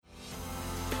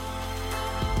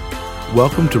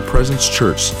Welcome to Presence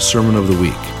Church Sermon of the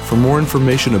Week. For more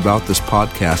information about this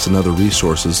podcast and other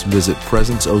resources, visit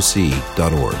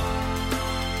presenceoc.org.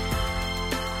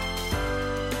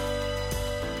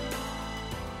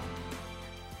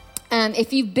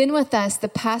 If you've been with us the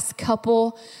past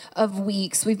couple of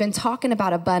weeks, we've been talking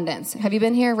about abundance. Have you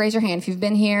been here? Raise your hand. If you've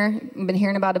been here, you've been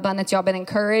hearing about abundance, y'all been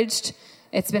encouraged.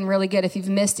 It's been really good. If you've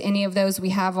missed any of those, we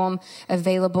have them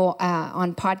available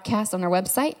on podcast on our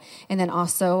website, and then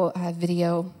also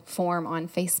video form on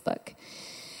Facebook.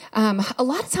 A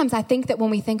lot of times I think that when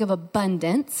we think of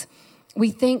abundance, we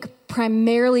think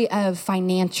primarily of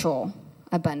financial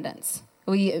abundance.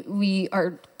 We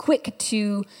are quick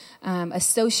to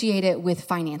associate it with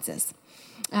finances.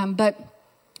 But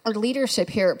our leadership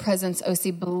here at Presence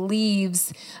OC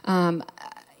believes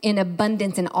in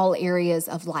abundance in all areas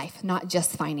of life, not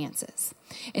just finances.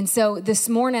 And so this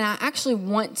morning, I actually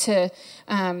want to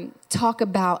talk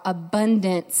about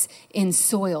abundance in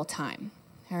soil time.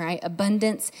 All right,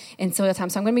 abundance in soil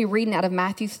time. So I'm going to be reading out of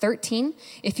Matthew 13.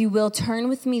 If you will, turn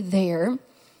with me there.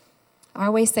 I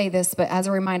always say this, but as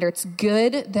a reminder, it's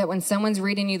good that when someone's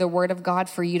reading you the Word of God,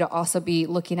 for you to also be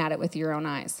looking at it with your own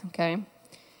eyes, okay?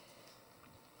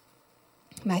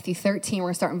 Matthew 13, we're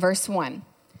going to start in verse 1.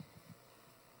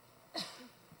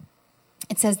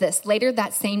 It says this: Later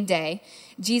that same day,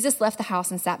 Jesus left the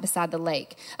house and sat beside the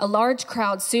lake. A large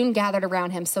crowd soon gathered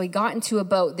around him, so he got into a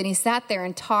boat. Then he sat there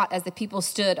and taught as the people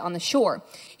stood on the shore.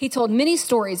 He told many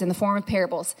stories in the form of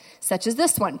parables, such as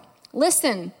this one.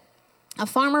 Listen, a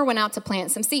farmer went out to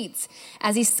plant some seeds.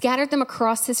 As he scattered them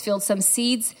across his field, some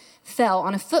seeds fell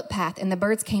on a footpath, and the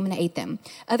birds came and ate them.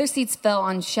 Other seeds fell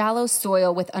on shallow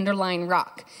soil with underlying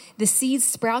rock. The seeds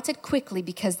sprouted quickly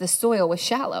because the soil was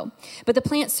shallow. But the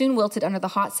plants soon wilted under the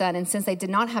hot sun, and since they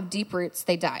did not have deep roots,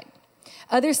 they died.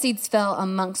 Other seeds fell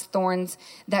amongst thorns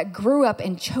that grew up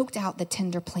and choked out the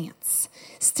tender plants.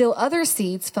 Still other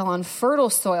seeds fell on fertile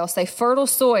soil. Say fertile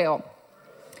soil.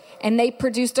 And they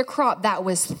produced a crop that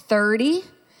was 30,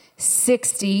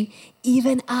 60,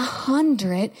 even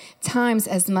 100 times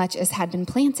as much as had been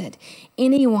planted.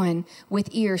 Anyone with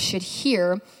ears should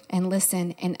hear and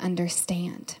listen and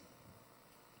understand.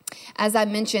 As I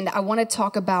mentioned, I want to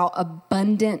talk about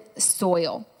abundant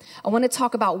soil. I want to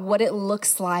talk about what it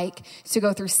looks like to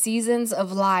go through seasons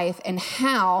of life and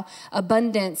how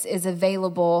abundance is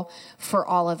available for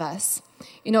all of us.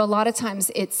 You know, a lot of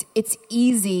times it's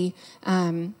easy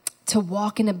to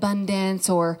walk in abundance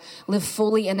or live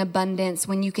fully in abundance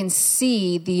when you can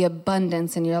see the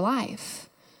abundance in your life.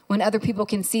 When other people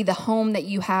can see the home that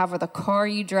you have or the car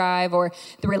you drive or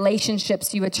the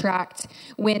relationships you attract.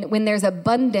 When there's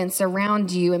abundance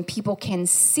around you and people can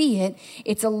see it,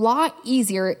 it's a lot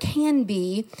easier, it can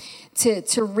be,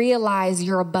 to realize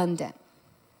you're abundant.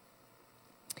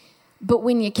 But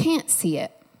when you can't see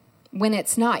it, when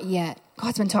it's not yet,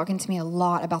 God's been talking to me a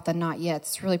lot about the not yet.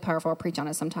 It's really powerful. I'll preach on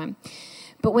it sometime.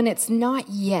 But when it's not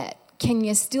yet, can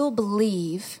you still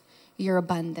believe you're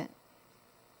abundant?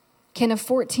 Can a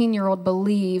 14-year-old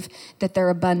believe that they're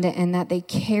abundant and that they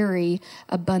carry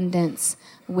abundance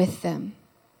with them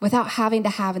without having to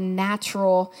have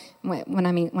natural, when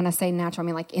I say natural, I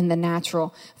mean like in the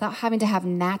natural, without having to have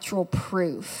natural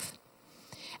proof?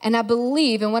 And I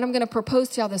believe, and what I'm going to propose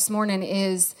to y'all this morning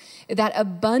is that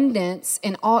abundance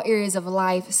in all areas of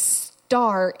life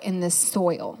start in the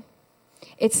soil.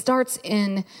 It starts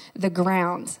in the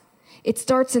ground. It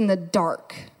starts in the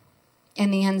dark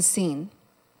and the unseen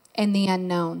and the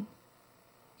unknown.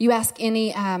 You ask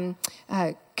any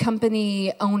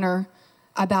company owner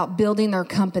about building their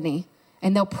company,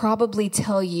 and they'll probably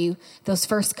tell you those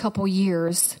first couple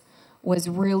years was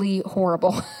really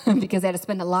horrible because they had to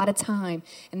spend a lot of time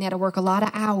and they had to work a lot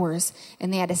of hours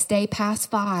and they had to stay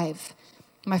past 5.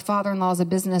 My father-in-law is a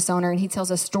business owner and he tells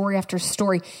us story after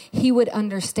story. He would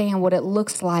understand what it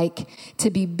looks like to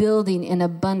be building in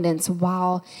abundance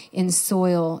while in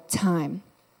soil time.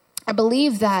 I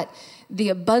believe that the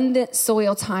abundant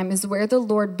soil time is where the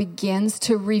Lord begins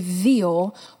to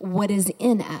reveal what is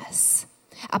in us.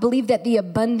 I believe that the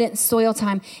abundant soil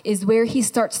time is where he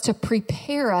starts to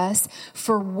prepare us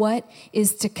for what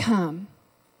is to come.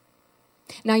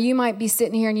 Now, you might be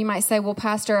sitting here and you might say, well,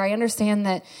 Pastor, I understand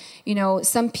that, you know,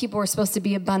 some people are supposed to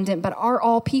be abundant, but are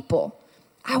all people?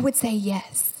 I would say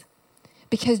yes.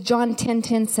 Because John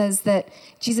 10:10 says that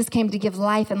Jesus came to give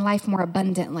life and life more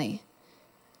abundantly.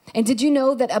 And did you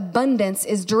know that abundance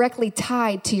is directly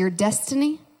tied to your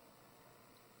destiny?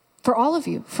 For all of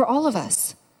you, for all of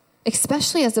us.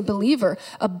 Especially as a believer,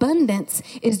 abundance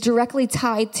is directly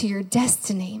tied to your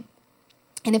destiny.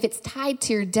 And if it's tied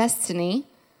to your destiny,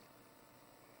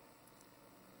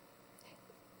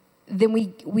 then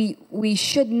we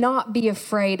should not be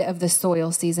afraid of the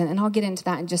soil season. And I'll get into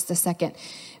that in just a second.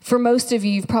 For most of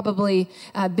you, you've probably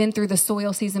been through the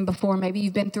soil season before. Maybe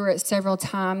you've been through it several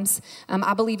times.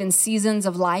 I believe in seasons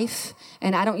of life.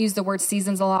 And I don't use the word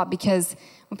seasons a lot because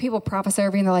when people prophesy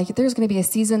over me and they're like, there's going to be a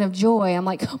season of joy. I'm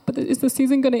like, oh, but is the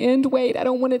season going to end? Wait, I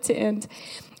don't want it to end.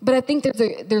 But I think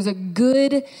there's a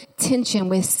good tension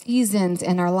with seasons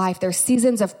in our life. There's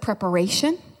seasons of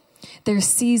preparation. There's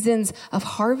seasons of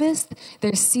harvest.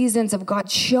 There's seasons of God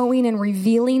showing and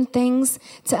revealing things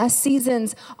to us.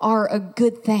 Seasons are a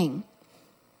good thing.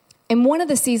 And one of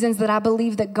the seasons that I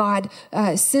believe that God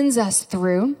sends us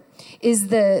through is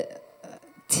the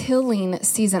tilling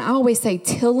season. I always say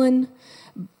tilling,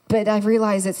 but I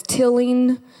realize it's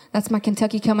tilling. That's my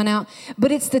Kentucky coming out.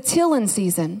 But it's the tilling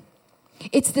season.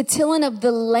 It's the tilling of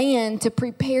the land to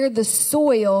prepare the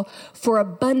soil for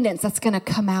abundance that's going to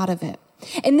come out of it.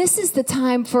 And this is the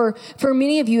time for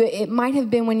many of you, it might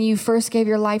have been when you first gave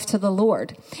your life to the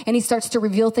Lord. And he starts to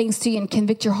reveal things to you and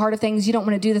convict your heart of things. You don't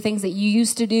want to do the things that you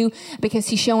used to do because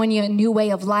he's showing you a new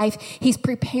way of life. He's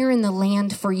preparing the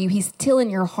land for you. He's tilling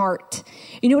your heart.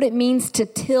 You know what it means to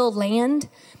till land?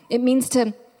 It means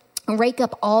to rake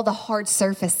up all the hard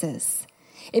surfaces.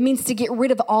 It means to get rid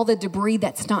of all the debris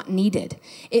that's not needed.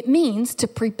 It means to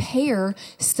prepare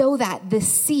so that the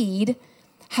seed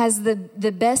has the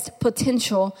best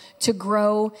potential to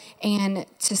grow and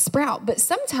to sprout. But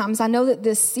sometimes I know that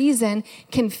this season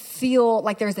can feel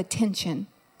like there's a tension.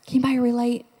 Can anybody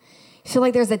relate? You feel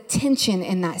like there's a tension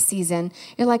in that season.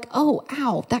 You're like, oh,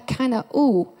 ow, that kind of,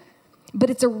 ooh. But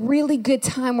it's a really good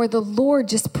time where the Lord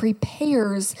just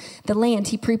prepares the land.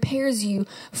 He prepares you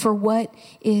for what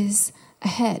is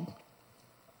ahead.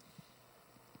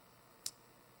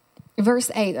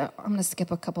 Verse 8, I'm going to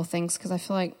skip a couple things because I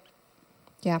feel like,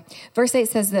 Verse 8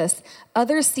 says this,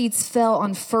 other seeds fell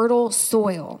on fertile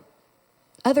soil,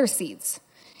 other seeds,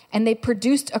 and they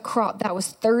produced a crop that was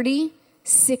 30,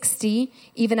 60,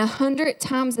 even 100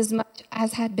 times as much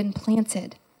as had been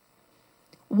planted.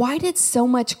 Why did so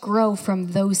much grow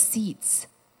from those seeds?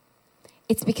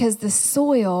 It's because the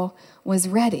soil was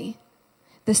ready.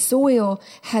 The soil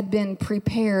had been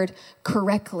prepared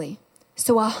correctly.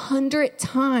 So 100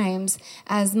 times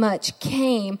as much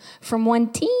came from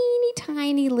one teeny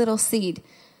tiny little seed.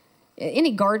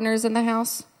 Any gardeners in the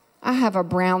house? I have a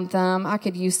brown thumb. I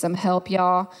could use some help,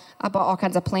 y'all. I bought all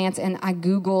kinds of plants, and I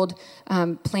Googled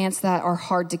plants that are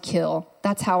hard to kill.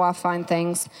 That's how I find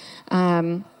things.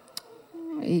 That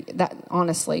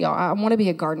honestly, y'all, I want to be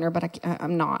a gardener, but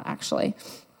I'm not actually.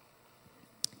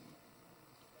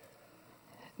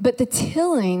 But the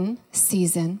tilling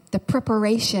season, the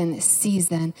preparation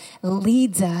season,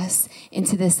 leads us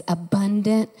into this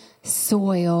abundant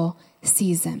soil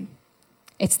season.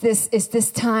 It's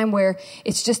this time where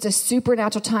it's just a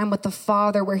supernatural time with the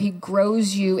Father where he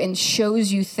grows you and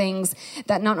shows you things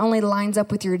that not only lines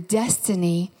up with your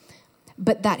destiny,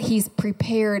 but that he's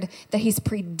prepared, that he's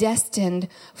predestined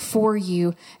for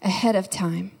you ahead of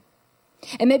time.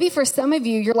 And maybe for some of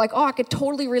you, you're like, oh, I could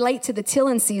totally relate to the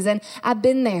tilling season. I've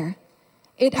been there.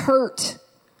 It hurt.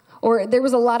 Or there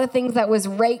was a lot of things that was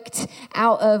raked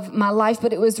out of my life,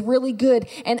 but it was really good.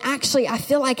 And actually, I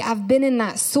feel like I've been in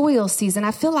that soil season.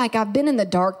 I feel like I've been in the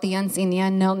dark, the unseen, the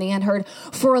unknown, the unheard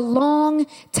for a long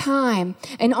time.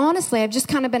 And honestly, I've just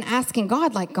kind of been asking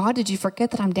God, like, God, did you forget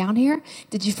that I'm down here?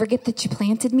 Did you forget that you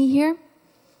planted me here?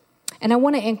 And I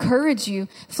want to encourage you.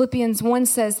 Philippians 1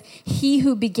 says, he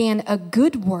who began a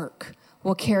good work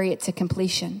will carry it to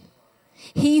completion.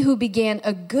 He who began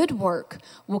a good work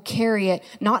will carry it,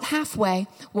 not halfway,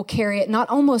 will carry it, not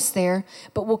almost there,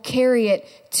 but will carry it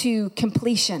to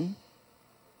completion.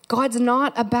 God's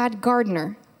not a bad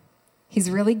gardener. He's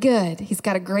really good. He's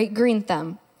got a great green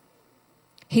thumb.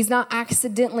 He's not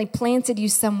accidentally planted you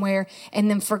somewhere and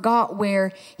then forgot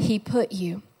where he put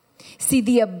you. See,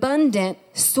 the abundant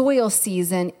soil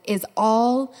season is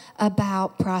all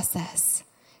about process.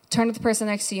 Turn to the person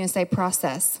next to you and say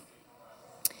process.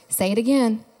 Say it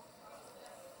again.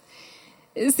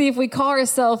 See, if we call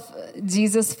ourselves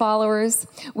Jesus followers,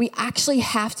 we actually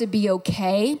have to be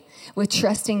okay with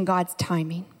trusting God's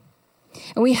timing.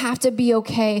 And we have to be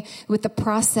okay with the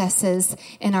processes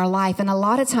in our life. And a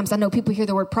lot of times I know people hear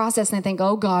the word process and they think,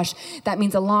 oh gosh, that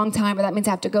means a long time, or that means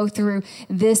I have to go through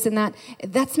this and that.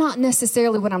 That's not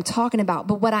necessarily what I'm talking about.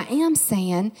 But what I am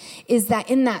saying is that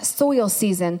in that soil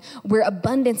season where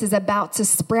abundance is about to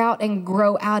sprout and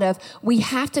grow out of, we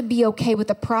have to be okay with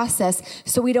the process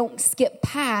so we don't skip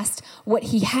past what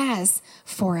he has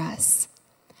for us.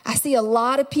 I see a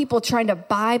lot of people trying to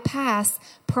bypass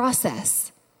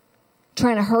process,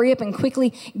 trying to hurry up and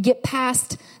quickly get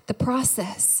past the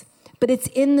process. But it's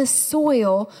in the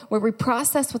soil where we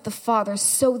process with the Father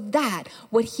so that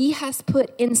what he has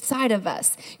put inside of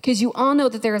us, because you all know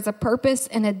that there is a purpose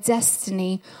and a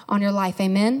destiny on your life.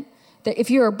 Amen? That if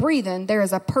you are breathing, there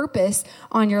is a purpose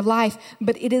on your life,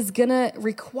 but it is going to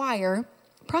require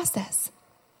process.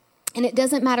 And it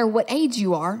doesn't matter what age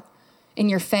you are in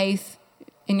your faith,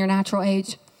 in your natural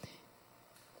age.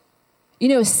 You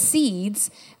know,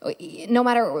 seeds, no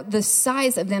matter the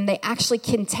size of them, they actually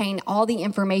contain all the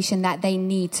information that they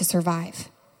need to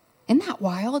survive. Isn't that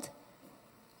wild?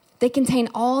 They contain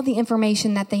all the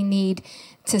information that they need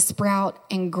to sprout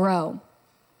and grow.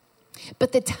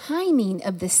 But the timing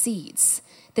of the seeds,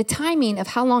 the timing of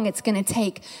how long it's going to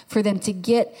take for them to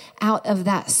get out of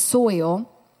that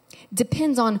soil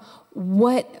depends on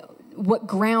what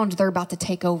ground they're about to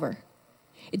take over.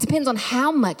 It depends on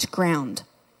how much ground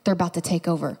they're about to take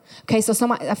over. Okay, so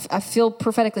I feel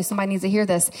prophetically somebody needs to hear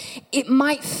this. It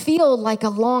might feel like a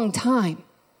long time,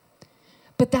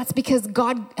 but that's because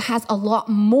God has a lot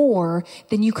more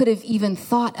than you could have even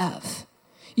thought of.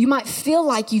 You might feel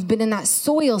like you've been in that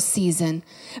soil season,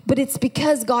 but it's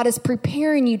because God is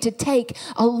preparing you to take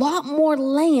a lot more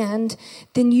land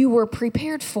than you were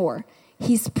prepared for.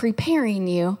 He's preparing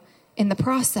you in the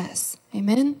process.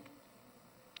 Amen?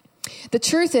 The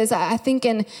truth is, I think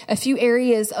in a few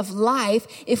areas of life,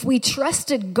 if we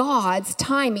trusted God's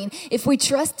timing, if we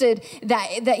trusted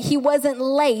that he wasn't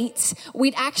late,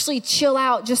 we'd actually chill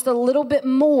out just a little bit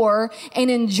more and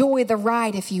enjoy the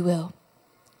ride, if you will.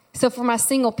 So for my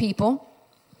single people,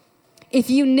 if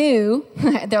you knew,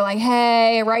 they're like,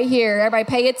 hey, right here, everybody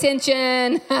pay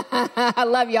attention. I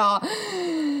love y'all.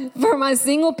 For my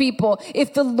single people,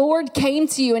 if the Lord came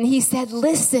to you and he said,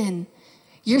 listen,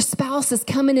 your spouse is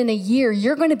coming in a year.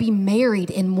 You're going to be married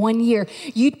in 1 year.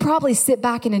 You'd probably sit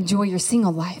back and enjoy your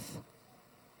single life.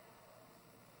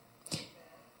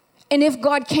 And if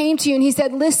God came to you and he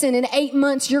said, listen, in 8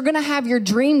 months, you're going to have your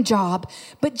dream job,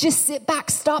 but just sit back,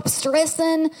 stop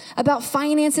stressing about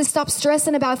finances, stop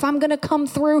stressing about if I'm going to come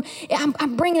through.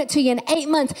 I'm bringing it to you in 8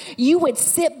 months. You would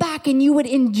sit back and you would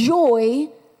enjoy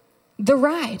the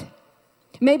ride.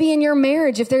 Maybe in your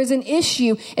marriage, if there's an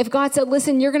issue, if God said,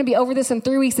 listen, you're going to be over this in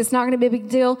 3 weeks, it's not going to be a big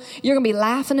deal. You're going to be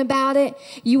laughing about it.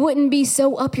 You wouldn't be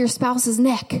so up your spouse's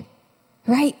neck,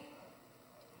 right?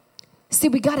 See,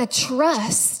 we got to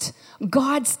trust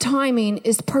God's timing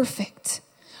is perfect.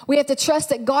 We have to trust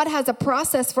that God has a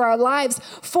process for our lives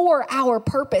for our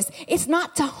purpose. It's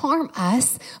not to harm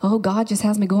us. Oh, God just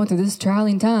has me going through this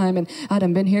trialing time and I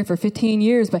done been here for 15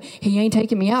 years, but he ain't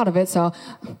taking me out of it. So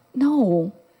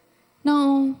no,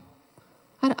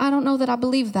 I don't know that I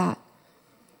believe that.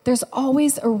 There's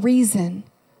always a reason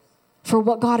for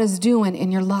what God is doing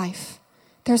in your life.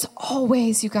 There's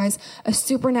always, you guys, a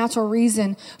supernatural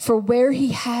reason for where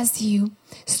he has you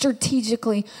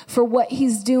strategically, for what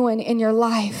he's doing in your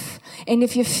life. And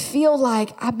if you feel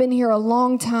like I've been here a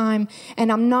long time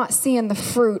and I'm not seeing the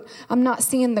fruit, I'm not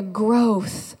seeing the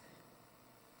growth,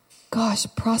 gosh,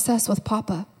 process with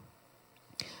Papa.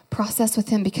 Process with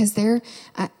him, because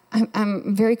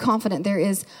I'm very confident there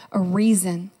is a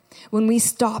reason. When we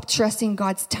stop trusting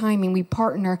God's timing, we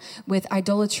partner with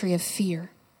idolatry of fear.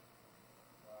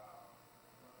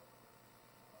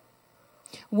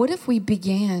 What if we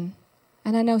began,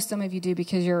 and I know some of you do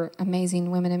because you're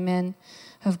amazing women and men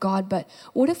of God, but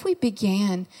what if we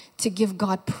began to give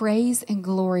God praise and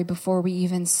glory before we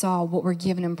even saw what we're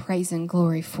giving him praise and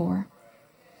glory for?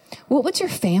 What would your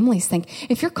families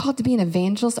think? If you're called to be an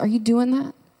evangelist, are you doing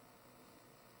that?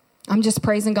 I'm just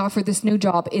praising God for this new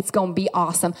job. It's going to be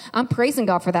awesome. I'm praising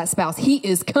God for that spouse. He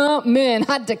is coming.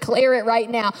 I declare it right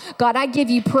now. God, I give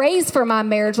you praise for my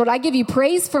marriage. Lord, I give you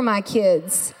praise for my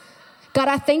kids. God,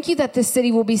 I thank you that this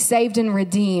city will be saved and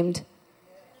redeemed.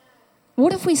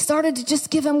 What if we started to just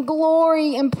give him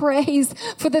glory and praise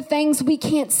for the things we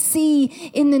can't see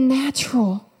in the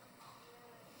natural?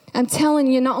 I'm telling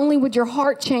you, not only would your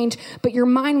heart change, but your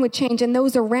mind would change and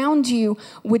those around you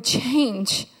would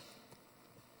change.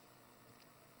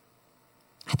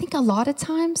 I think a lot of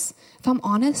times, if I'm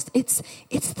honest, it's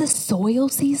the soil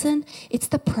season. It's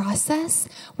the process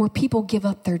where people give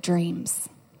up their dreams.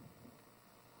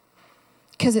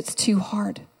 Because it's too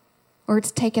hard, or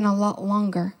it's taken a lot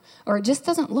longer, or it just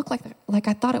doesn't look like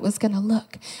I thought it was going to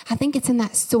look. I think it's in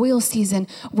that soil season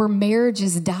where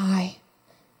marriages die.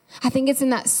 I think it's in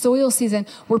that soil season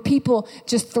where people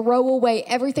just throw away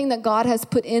everything that God has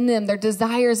put in them, their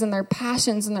desires and their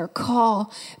passions and their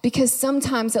call, because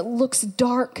sometimes it looks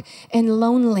dark and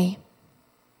lonely.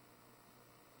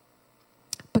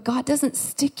 But God doesn't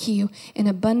stick you in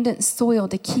abundant soil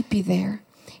to keep you there.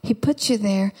 He puts you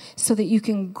there so that you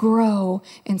can grow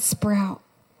and sprout.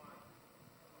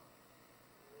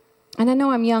 And I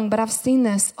know I'm young, but I've seen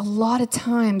this a lot of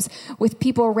times with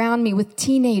people around me, with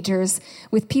teenagers,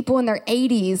 with people in their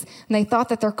 80s, and they thought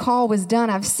that their call was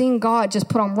done. I've seen God just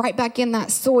put them right back in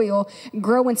that soil,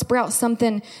 grow and sprout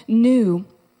something new.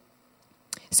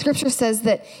 Scripture says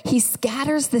that he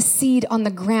scatters the seed on the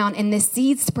ground and the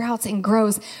seed sprouts and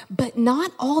grows, but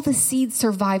not all the seeds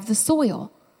survive the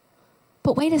soil.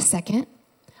 But wait a second.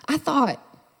 I thought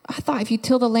if you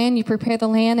till the land, you prepare the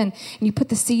land and you put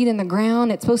the seed in the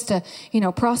ground, it's supposed to,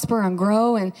 prosper and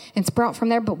grow and sprout from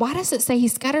there. But why does it say he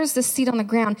scatters the seed on the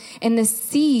ground and the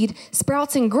seed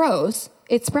sprouts and grows?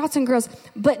 It sprouts and grows,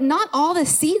 but not all the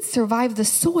seeds survive the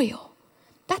soil.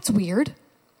 That's weird.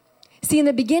 See, in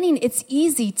the beginning, it's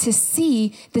easy to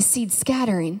see the seed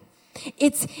scattering.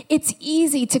 It's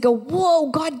easy to go,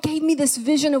 whoa, God gave me this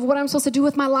vision of what I'm supposed to do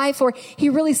with my life, or he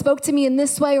really spoke to me in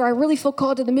this way, or I really feel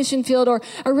called to the mission field, or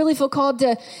I really feel called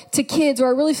to kids, or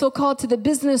I really feel called to the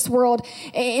business world.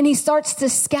 And he starts to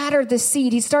scatter the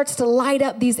seed. He starts to light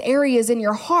up these areas in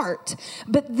your heart.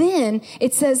 But then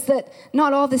it says that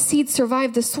not all the seeds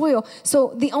survive the soil.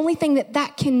 So the only thing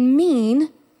that can mean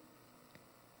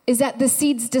is that the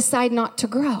seeds decide not to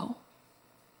grow.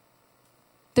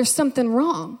 There's something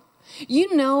wrong.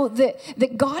 You know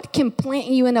that God can plant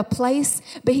you in a place,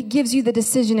 but he gives you the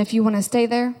decision if you want to stay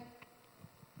there.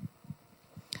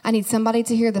 I need somebody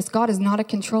to hear this. God is not a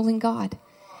controlling God.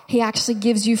 He actually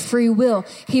gives you free will.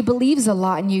 He believes a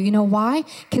lot in you. You know why?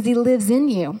 Because he lives in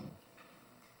you.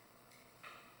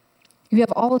 You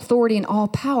have all authority and all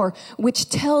power, which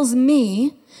tells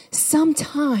me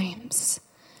sometimes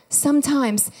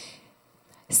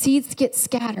seeds get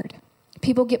scattered.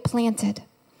 People get planted.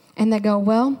 And they go,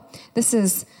 well, this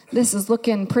is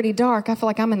looking pretty dark. I feel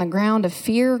like I'm in the ground of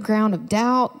fear, ground of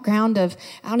doubt, ground of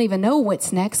I don't even know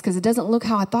what's next because it doesn't look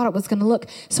how I thought it was going to look.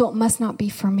 So it must not be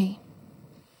for me.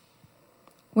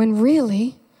 When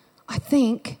really, I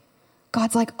think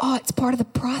God's like, oh, it's part of the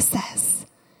process.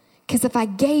 Because if I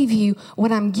gave you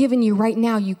what I'm giving you right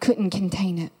now, you couldn't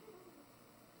contain it.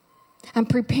 I'm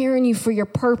preparing you for your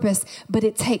purpose, but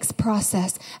it takes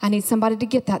process. I need somebody to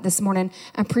get that this morning.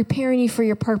 I'm preparing you for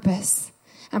your purpose.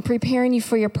 I'm preparing you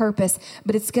for your purpose,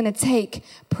 but it's going to take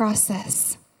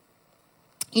process.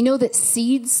 You know that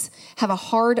seeds have a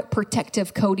hard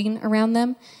protective coating around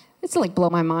them? It's like blow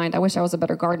my mind. I wish I was a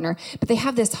better gardener. But they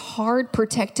have this hard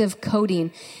protective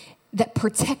coating that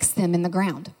protects them in the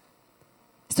ground.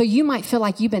 So you might feel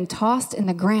like you've been tossed in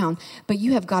the ground, but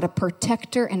you have got a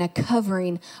protector and a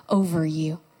covering over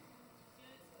you.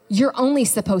 You're only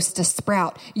supposed to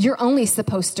sprout. You're only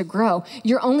supposed to grow.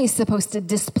 You're only supposed to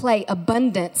display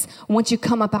abundance once you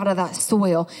come up out of that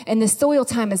soil. And the soil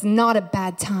time is not a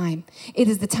bad time. It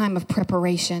is the time of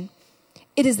preparation.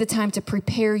 It is the time to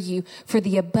prepare you for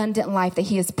the abundant life that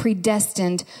he has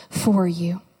predestined for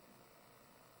you.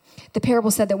 The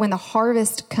parable said that when the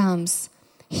harvest comes,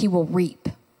 he will reap.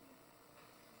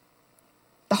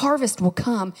 The harvest will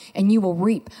come and you will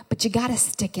reap, but you got to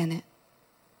stick in it.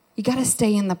 You got to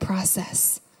stay in the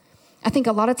process. I think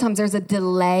a lot of times there's a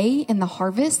delay in the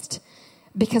harvest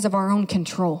because of our own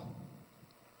control.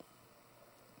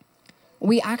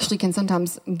 We actually can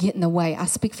sometimes get in the way. I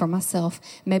speak for myself.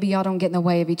 Maybe y'all don't get in the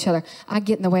way of each other. I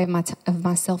get in the way of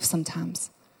myself sometimes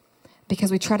because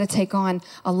we try to take on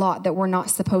a lot that we're not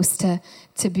supposed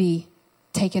to be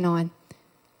taken on.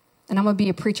 And I'm going to be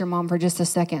a preacher mom for just a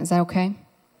second. Is that okay?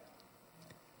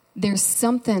 There's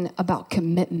something about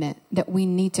commitment that we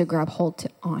need to grab hold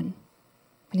on.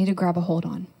 We need to grab a hold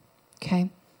on, okay?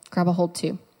 Grab a hold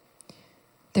to.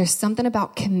 There's something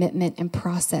about commitment and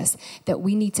process that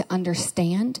we need to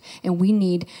understand and we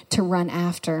need to run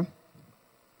after.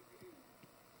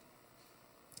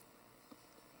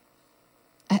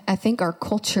 I think our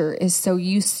culture is so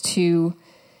used to,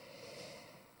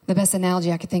 the best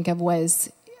analogy I could think of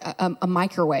was a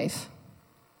microwave.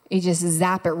 You just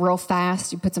zap it real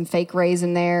fast. You put some fake rays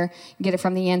in there, get it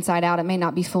from the inside out. It may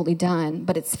not be fully done,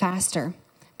 but it's faster.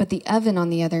 But the oven on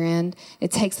the other end,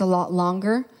 it takes a lot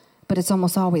longer, but it's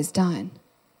almost always done.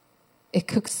 It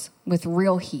cooks with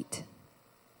real heat.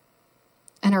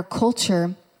 And our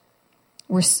culture,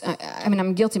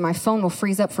 I'm guilty. My phone will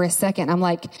freeze up for a second. I'm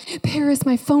like, Paris,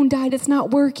 my phone died. It's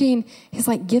not working. He's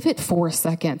like, give it 4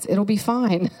 seconds. It'll be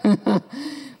fine.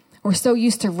 We're so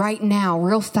used to right now,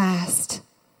 real fast.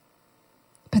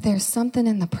 But there's something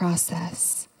in the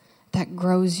process that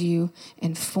grows you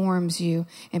and forms you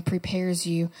and prepares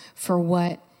you for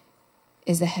what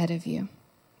is ahead of you.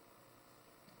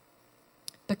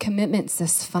 But commitment's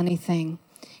this funny thing.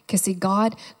 Because see,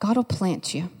 God will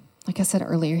plant you. Like I said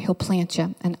earlier, he'll plant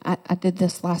you. And I did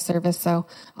this last service, so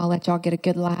I'll let y'all get a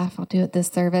good laugh. I'll do it this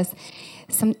service.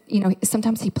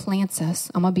 Sometimes he plants us.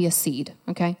 I'm going to be a seed,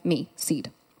 okay? Me, seed.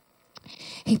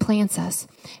 He plants us.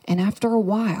 And after a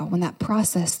while, when that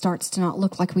process starts to not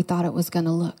look like we thought it was going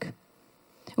to look,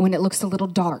 when it looks a little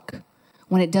dark,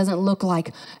 when it doesn't look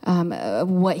like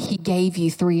what he gave you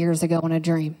 3 years ago in a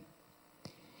dream,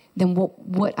 then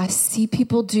what I see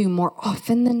people do more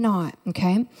often than not,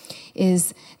 okay,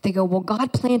 is they go, well,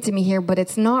 God planted me here, but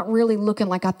it's not really looking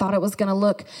like I thought it was going to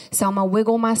look. So I'm going to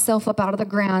wiggle myself up out of the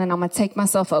ground and I'm going to take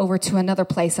myself over to another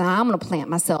place and I'm going to plant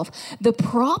myself. The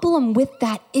problem with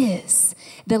that is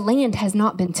the land has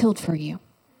not been tilled for you.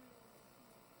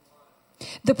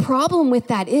 The problem with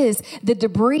that is the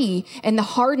debris and the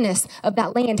hardness of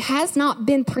that land has not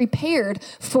been prepared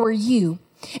for you.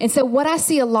 And so what I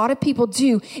see a lot of people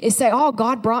do is say, oh,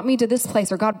 God brought me to this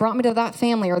place, or God brought me to that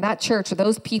family or that church or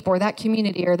those people or that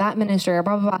community or that ministry or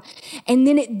blah, blah, blah. And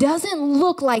then it doesn't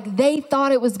look like they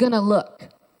thought it was going to look.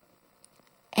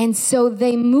 And so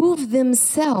they move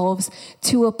themselves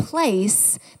to a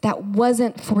place that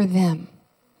wasn't for them.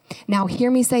 Now,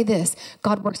 hear me say this.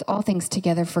 God works all things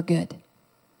together for good.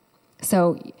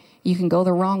 So you can go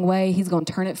the wrong way. He's going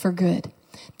to turn it for good.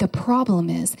 The problem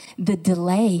is the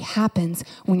delay happens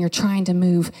when you're trying to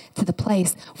move to the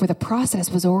place where the process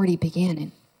was already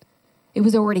beginning. It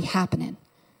was already happening.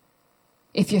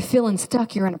 If you're feeling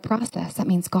stuck, you're in a process. That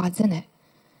means God's in it.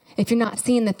 If you're not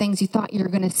seeing the things you thought you were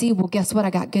going to see, well, guess what? I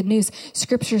got good news.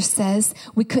 Scripture says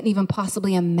we couldn't even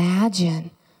possibly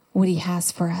imagine what he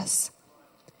has for us.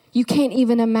 You can't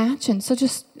even imagine. So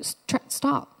just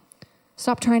stop.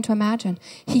 Stop trying to imagine.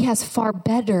 He has far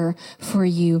better for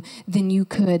you than you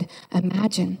could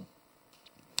imagine.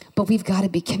 But we've got to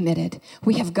be committed.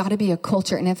 We have got to be a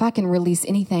culture. And if I can release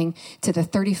anything to the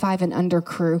 35 and under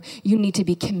crew, you need to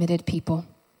be committed people.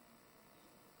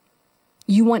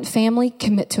 You want family?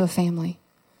 Commit to a family.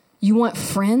 You want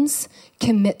friends?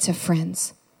 Commit to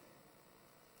friends.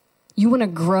 You want to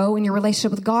grow in your relationship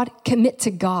with God? Commit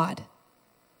to God.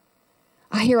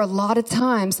 I hear a lot of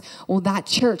times, well, that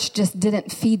church just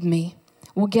didn't feed me.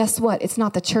 Well, guess what? It's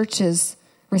not the church's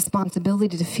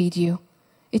responsibility to feed you.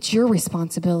 It's your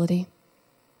responsibility.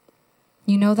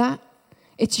 You know that?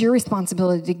 It's your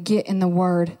responsibility to get in the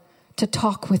Word, to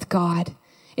talk with God.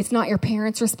 It's not your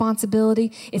parents'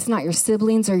 responsibility. It's not your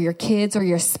siblings or your kids or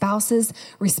your spouse's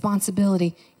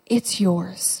responsibility. It's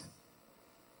yours.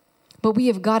 But we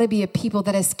have got to be a people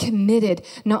that is committed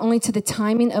not only to the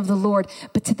timing of the Lord,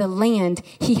 but to the land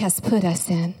he has put us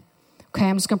in. Okay,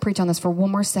 I'm just going to preach on this for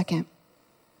one more second.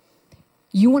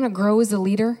 You want to grow as a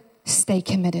leader? Stay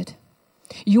committed.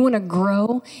 You want to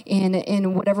grow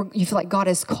in whatever you feel like God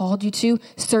has called you to,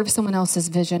 serve someone else's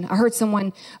vision. I heard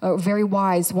someone very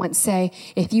wise once say,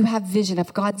 if you have vision,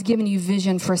 if God's given you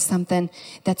vision for something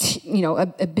that's,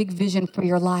 a big vision for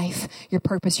your life, your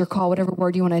purpose, your call, whatever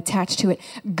word you want to attach to it,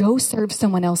 go serve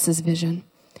someone else's vision.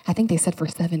 I think they said for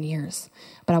 7 years,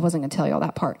 but I wasn't going to tell you all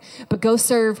that part. But go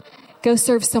serve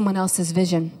someone else's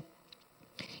vision.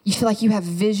 You feel like you have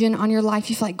vision on your life.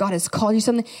 You feel like God has called you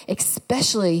something,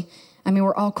 especially,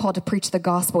 we're all called to preach the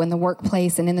gospel in the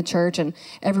workplace and in the church and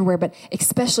everywhere, but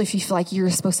especially if you feel like you're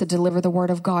supposed to deliver the word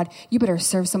of God, you better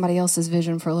serve somebody else's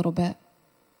vision for a little bit.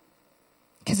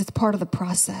 Because it's part of the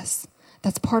process.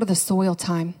 That's part of the soil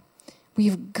time.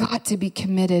 We've got to be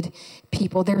committed,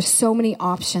 people. There are so many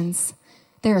options.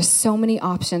 There are so many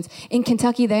options. In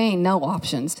Kentucky, there ain't no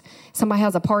options. Somebody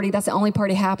has a party, that's the only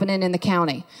party happening in the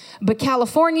county. But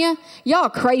California, y'all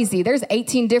crazy. There's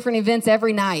 18 different events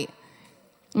every night.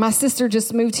 My sister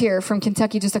just moved here from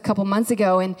Kentucky just a couple months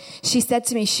ago, and she said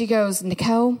to me, she goes,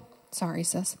 Nicole, sorry,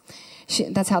 sis.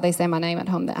 That's how they say my name at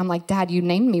home. I'm like, Dad, you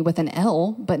named me with an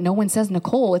L, but no one says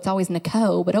Nicole. It's always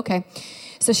Nicole, but okay.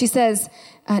 So she says,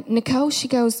 Nicole, she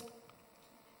goes,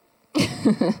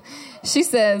 she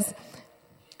says,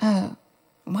 why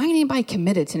ain't anybody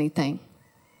committed to anything?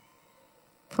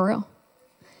 For real.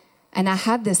 And I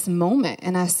had this moment,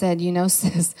 and I said,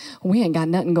 sis, we ain't got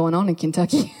nothing going on in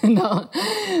Kentucky. No.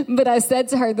 But I said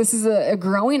to her, this is a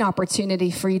growing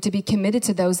opportunity for you to be committed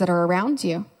to those that are around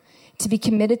you, to be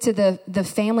committed to the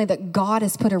family that God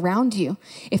has put around you.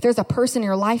 If there's a person in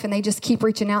your life and they just keep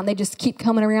reaching out and they just keep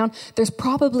coming around, there's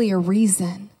probably a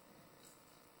reason.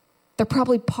 They're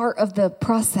probably part of the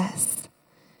process.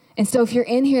 And so if you're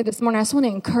in here this morning, I just want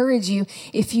to encourage you,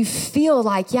 if you feel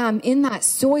like, I'm in that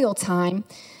soil time,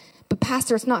 but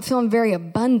Pastor, it's not feeling very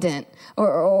abundant,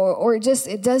 or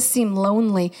it does seem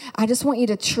lonely. I just want you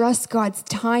to trust God's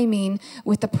timing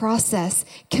with the process.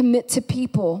 Commit to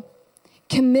people.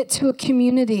 Commit to a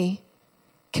community.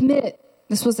 Commit.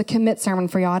 This was a commit sermon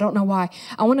for y'all. I don't know why.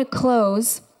 I want to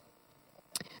close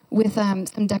with some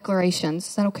declarations.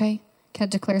 Is that okay? Can I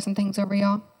declare some things over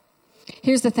y'all?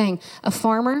 Here's the thing. A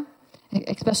farmer,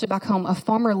 especially back home, a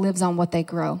farmer lives on what they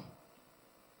grow.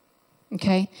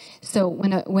 Okay? So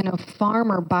when a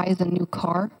farmer buys a new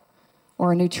car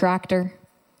or a new tractor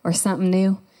or something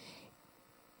new,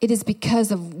 it is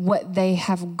because of what they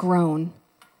have grown.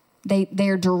 They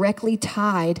are directly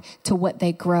tied to what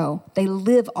they grow. They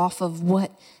live off of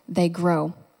what they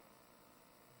grow.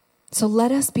 So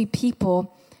let us be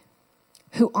people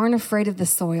who aren't afraid of the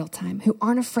soil time, who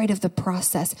aren't afraid of the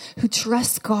process, who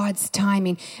trust God's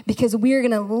timing, because we're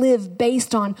going to live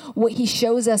based on what he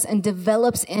shows us and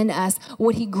develops in us,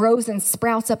 what he grows and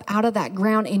sprouts up out of that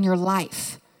ground in your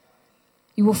life.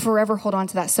 You will forever hold on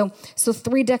to that. So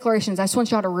 3 declarations. I just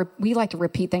want y'all to, we like to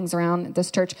repeat things around this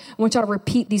church. I want y'all to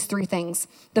repeat these 3 things.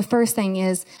 The first thing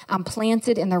is, I'm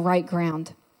planted in the right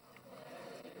ground.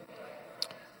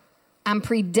 I'm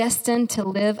predestined to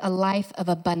live a life of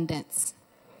abundance.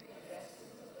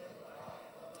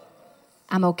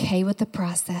 I'm okay with the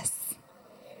process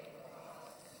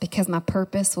because my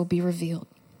purpose will be revealed.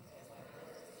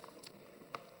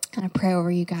 And I pray over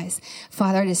you guys.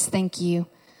 Father, I just thank you,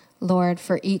 Lord,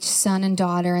 for each son and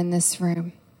daughter in this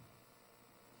room.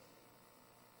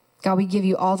 God, we give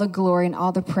you all the glory and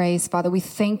all the praise, Father. We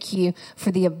thank you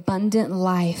for the abundant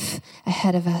life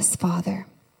ahead of us, Father.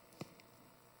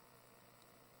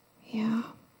 Yeah.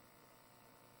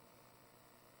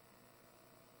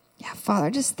 Yeah, Father, I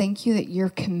just thank you that you're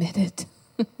committed.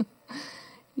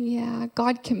 Yeah,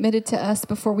 God committed to us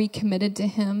before we committed to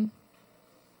him.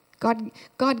 God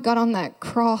got on that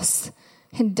cross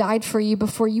and died for you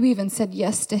before you even said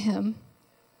yes to him.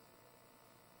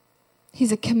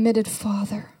 He's a committed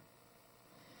Father.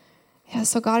 Yeah,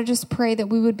 so God, I just pray that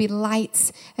we would be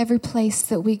lights every place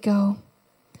that we go.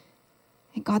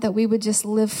 And God, that we would just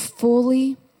live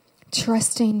fully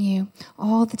trusting you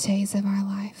all the days of our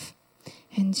life.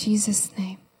 In Jesus'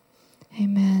 name,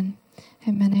 amen.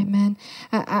 Amen, amen.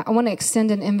 I want to extend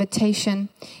an invitation.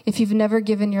 If you've never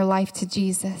given your life to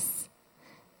Jesus,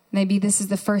 maybe this is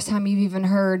the first time you've even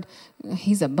heard,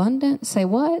 he's abundant. Say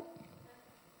what?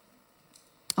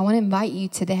 I want to invite you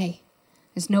today.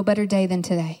 There's no better day than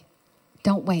today.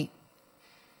 Don't wait.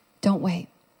 Don't wait.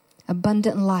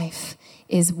 Abundant life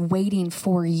is waiting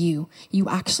for you. You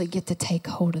actually get to take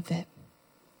hold of it.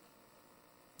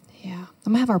 Yeah.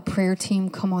 I'm going to have our prayer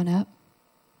team come on up.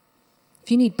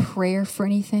 If you need prayer for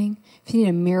anything, if you need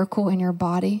a miracle in your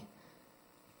body,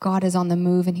 God is on the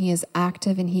move and he is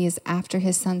active and he is after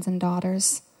his sons and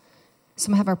daughters. So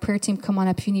I'm going to have our prayer team come on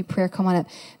up. If you need prayer, come on up.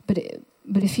 But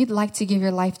if you'd like to give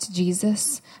your life to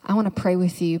Jesus, I want to pray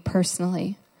with you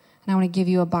personally. And I want to give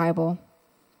you a Bible.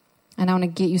 And I want to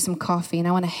get you some coffee. And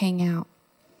I want to hang out.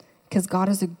 Because God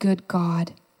is a good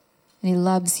God. And he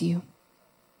loves you.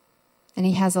 And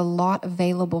he has a lot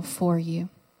available for you.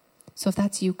 So if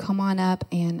that's you, come on up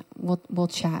and we'll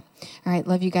chat. All right,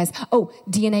 love you guys. Oh,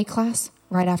 DNA class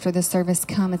right after this service.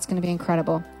 Come, it's going to be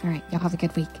incredible. All right, y'all have a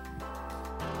good week.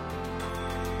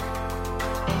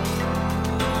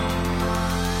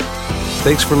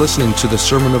 Thanks for listening to the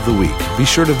Sermon of the Week. Be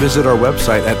sure to visit our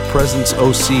website at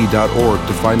presenceoc.org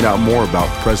to find out more about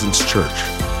Presence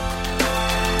Church.